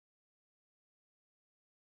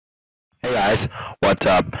Hey guys, what's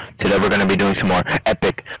up? Today we're going to be doing some more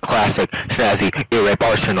epic, classic, snazzy, ear-rape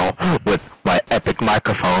arsenal with my epic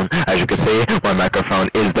microphone. As you can see, my microphone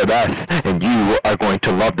is the best, and you are going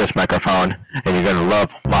to love this microphone, and you're going to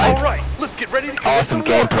love my let's get ready to awesome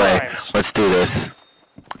gameplay. Let's do this.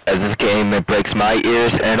 As this game, it breaks my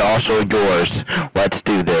ears and also yours. Let's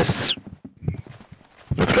do this.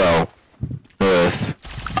 Let's go. Do this.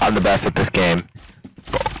 I'm the best at this game.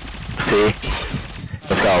 See?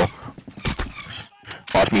 Let's go.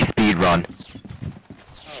 Watch me speed run.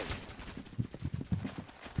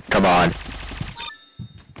 Come on.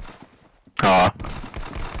 Come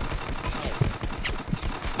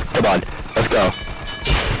on. Let's go.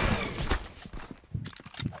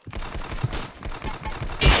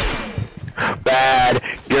 Bad.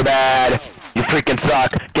 You're bad. You freaking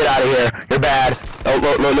suck. Get out of here. You're bad.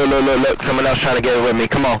 Oh, look. Someone else trying to get it with me.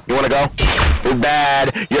 Come on. You wanna go? You're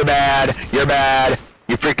bad. You're bad. You're bad.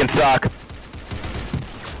 You freaking suck.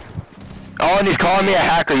 Oh, and he's calling me a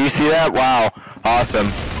hacker. You see that? Wow.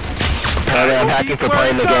 Awesome. Apparently I'm hacking for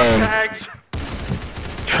playing the game.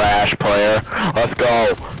 Trash player. Let's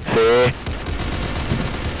go. See?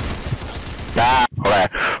 Ah. Okay.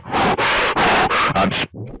 I'm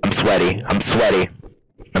sweaty. I'm sweaty.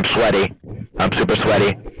 I'm sweaty. I'm super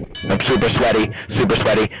sweaty. I'm super sweaty. Super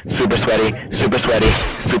sweaty. Super sweaty. Super sweaty.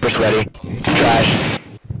 Super sweaty. Trash.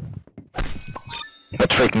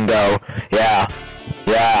 Let's freaking go. Yeah.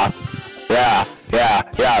 Yeah.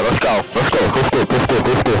 Yeah, let's go.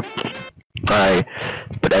 Alright,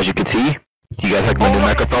 but as you can see, you guys like my new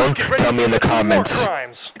microphone? Tell me in the comments,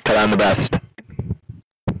 because I'm the best.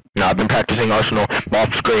 Now, I've been practicing Arsenal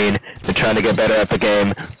off screen and trying to get better at the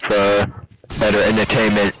game for better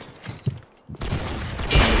entertainment.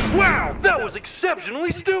 Wow, that was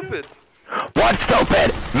exceptionally stupid! What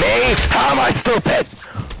stupid? Me? How am I stupid?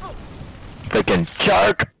 Freaking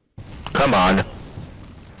jerk. Come on.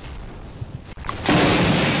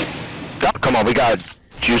 Come on, we got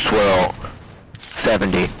Juice Swirl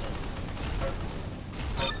 70.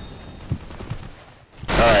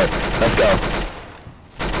 Alright, let's go.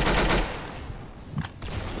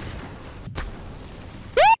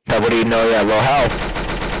 I would've even known that low health.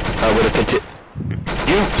 I would've continued.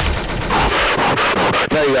 You!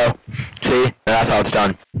 There you go. See? That's how it's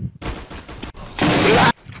done.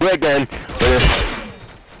 We're good for this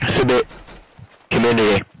Subit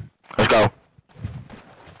community. Let's go.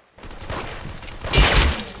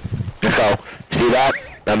 Let's go. See that?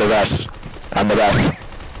 I'm the best. I'm the best.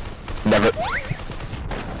 Never.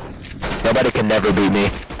 Nobody can never beat me.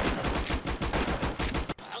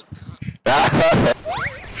 I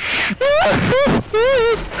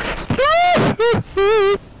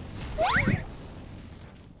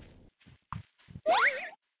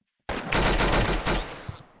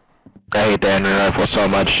hate the Ender Rifle so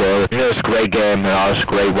much, dude. It's a great game and all this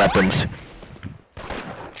great weapons.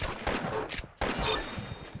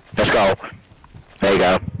 Let's go. There you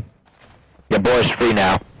go. Your boy's free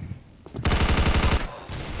now.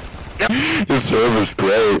 This server's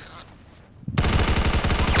great.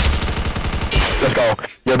 Let's go.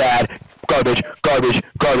 You're bad. Garbage.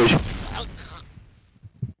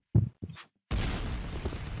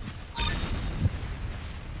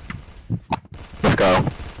 Let's go.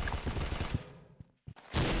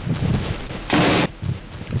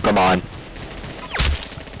 Come on.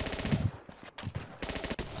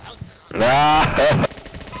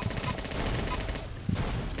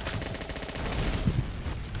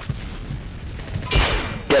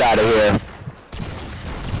 Get out of here.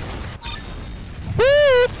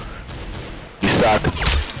 Woo! You suck.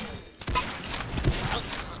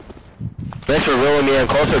 Thanks for reeling me in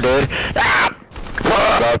closer, dude. Ah!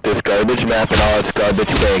 Fuck this garbage map and all its garbage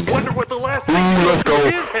things. Wonder what the last thing let's go.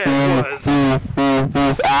 his head was.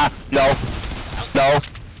 Ah, no.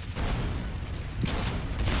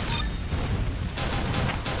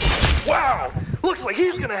 Wow! Looks like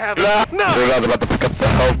he's gonna have it. No! So I was about to pick up the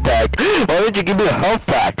health pack. Why did you give me a health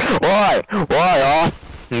pack? Why? Why,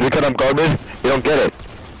 because I'm garbage? You don't get it.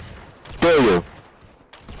 Do you?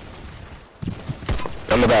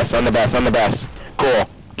 I'm the best. Cool.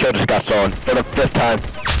 Kill just got stolen. For the 5th time.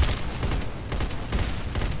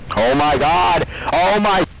 Oh my god!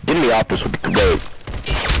 Getting me off this would be great.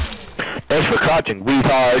 Thanks for crouching,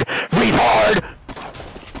 retard!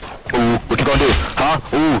 Ooh, what you gonna do? Huh?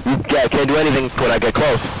 Ooh, yeah, I can't do anything when I get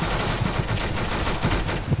close.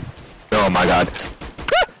 Oh my god.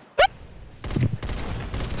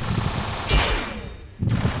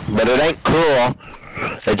 But it ain't cool.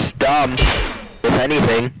 It's dumb. If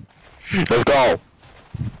anything. Let's go.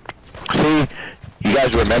 See? You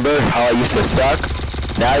guys remember how I used to suck?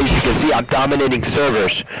 Now as you can see, I'm dominating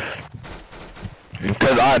servers.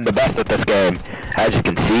 Because I'm the best at this game, as you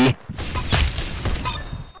can see.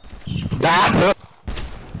 Ah!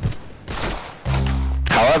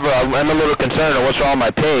 However, I'm a little concerned of what's wrong with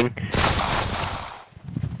my ping.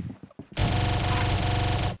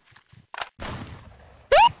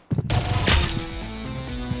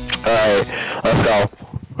 Alright, let's go.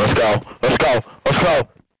 Let's go. Let's go. Let's go.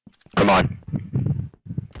 Come on.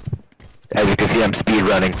 As you can see, I'm speed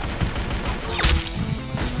running.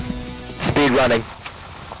 Speed running.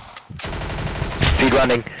 Speed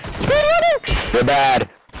running. Speed running! You're bad.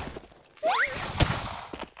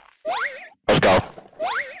 Let's go.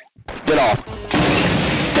 Get off.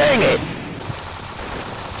 Dang it!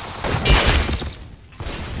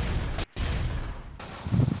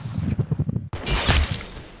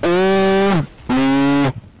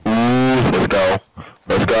 Let's go.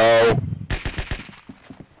 Let's go.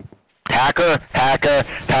 Hacker, hacker,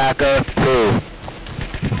 hacker, poo.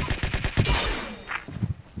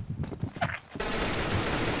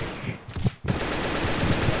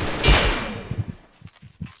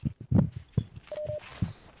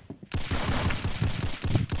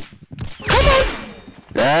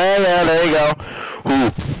 Yeah, there you go.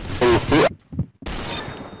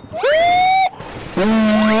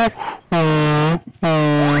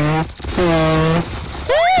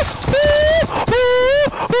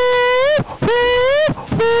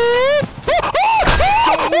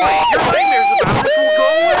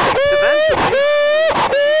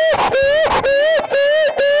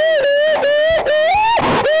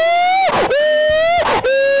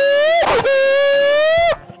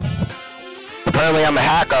 Apparently I'm a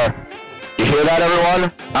hacker. You hear that,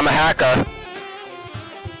 everyone? I'm a hacker.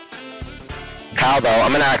 How though?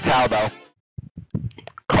 I'm gonna act how though.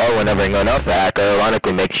 Call when everyone else a hacker,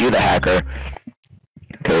 ironically makes you the hacker.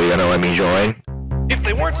 Okay, you gonna let me join? If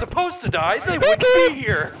they weren't supposed to die, they wouldn't be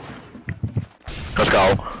here. Let's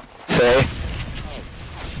go. See?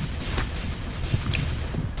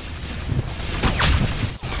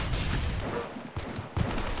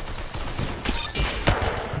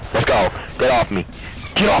 Let's go. Get off me.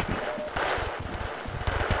 Get off me.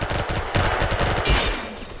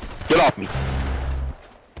 Get off me.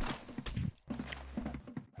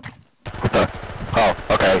 What the? Oh,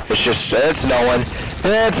 okay. It's no one.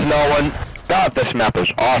 It's no one. God, this map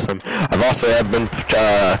is awesome. I've also been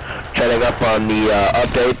training up on the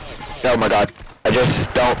update. Oh my god. I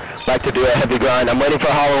just don't like to do a heavy grind. I'm waiting for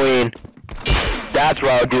Halloween. That's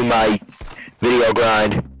where I'll do my video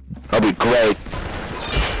grind. That'll be great.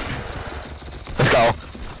 Let's go.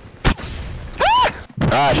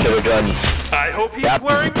 I should have done. I hope he's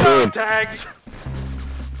wearing dog tags.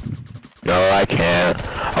 No, I can't.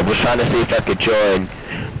 I was trying to see if I could join.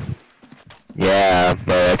 Yeah,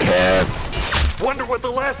 but I can't. Wonder what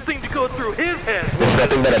the last thing to go through his head was. It's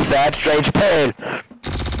nothing but a sad, strange pain.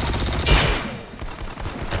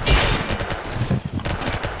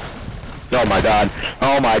 Oh my god.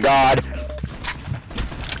 Oh my god.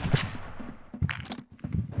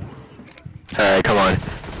 Alright, come on.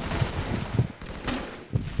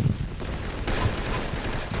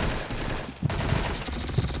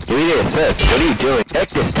 You need to assist. What are you doing? Heck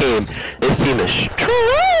this team. This team is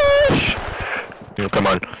trash. Come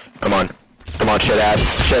on. Come on. Come on, shit ass.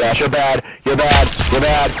 Shit ass. You're bad. You're bad. You're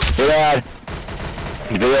bad. You're bad.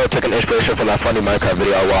 The video took an inspiration from that funny Minecraft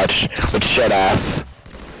video I watched with shit ass.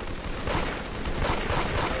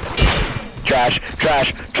 Trash.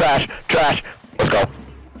 Trash. Trash. Trash. Let's go.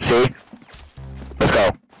 See? Let's go.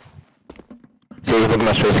 See, look at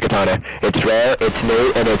my space katana. It's rare, it's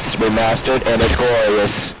new, and it's remastered, and it's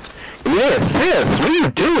glorious. Yes, yes, what are you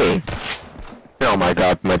doing? Oh my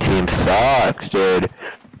god, my team sucks, dude.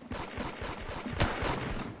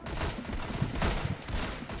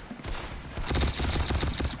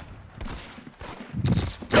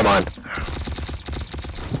 Come on.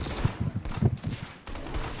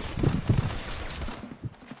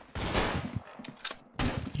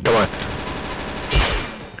 Come on.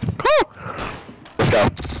 Let's go.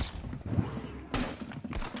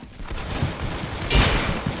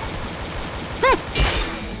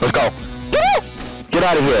 Let's go. Get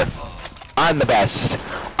out of here. I'm the best.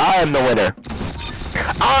 I am the winner.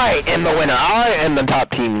 I am the winner. I am the top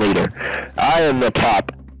team leader. I am the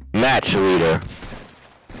top match leader.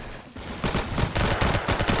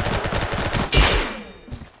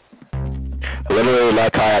 Literally,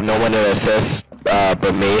 like I have no one to assist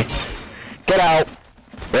but me. Get out.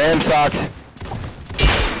 Ram sucked.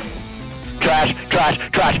 Trash, trash,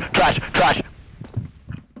 trash, trash, trash.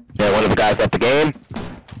 Yeah, one of the guys left the game.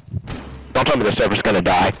 Don't tell me the server's gonna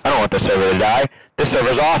die. I don't want the server to die. This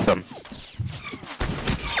server's awesome.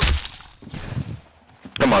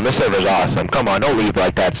 Come Come on, this server's awesome. Come on, don't leave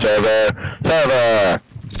like that, server. Server!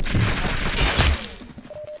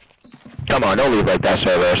 Come on, don't leave like that,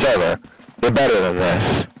 server. Server, you're better than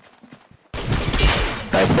this.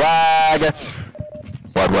 Nice lag!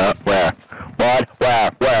 What, where? What,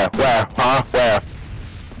 where? Huh? Where?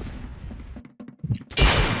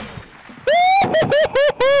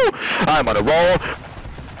 I'm on a roll.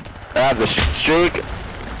 I have the streak.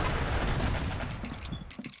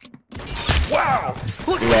 Wow!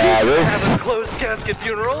 Look Yeah, at this. having a closed casket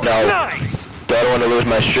funeral. No. Nice. Don't want to lose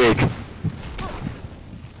my streak.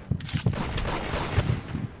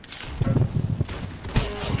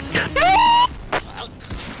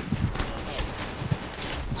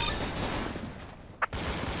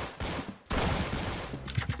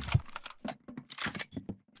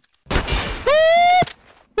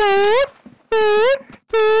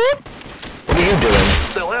 What are you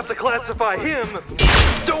doing? They'll have to classify him.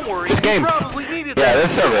 Don't worry. This game. Probably needed Yeah, that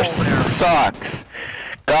this server funeral there. sucks.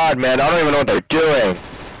 God, man, I don't even know what they're doing.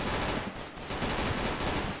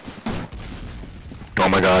 Oh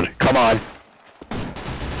my god, come on.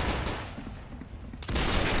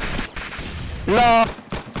 No!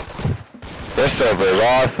 This server is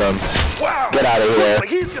awesome. Wow. Get out of here. Looks like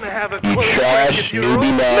he's gonna have a You closed trash, casket funeral.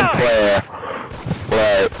 newbie man Nice. player.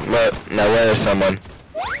 Now where is someone?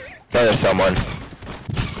 There is someone.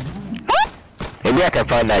 Maybe I can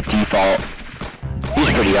find that default. He's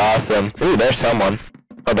pretty awesome. Ooh, there's someone.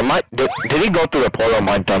 Oh, did he go through the portal and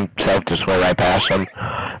might dump himself to swim right past him?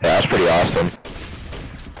 Yeah, that's pretty awesome.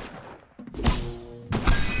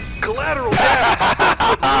 Collateral damage.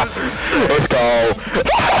 That's what losers say. Let's go.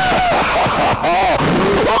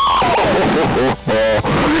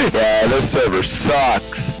 Yeah, this server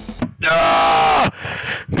sucks. Yeah,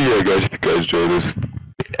 guys, if you guys enjoyed this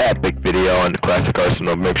epic video on Classic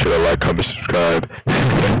Arsenal, make sure to like, comment, subscribe.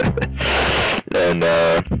 And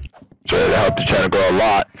so to help the channel grow a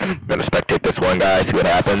lot. I'm gonna spectate this one guy, see what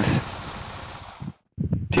happens.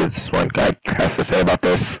 See what this one guy has to say about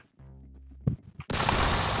this.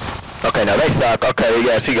 Okay, now they suck. Okay,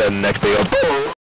 yeah, see you guys in the next video.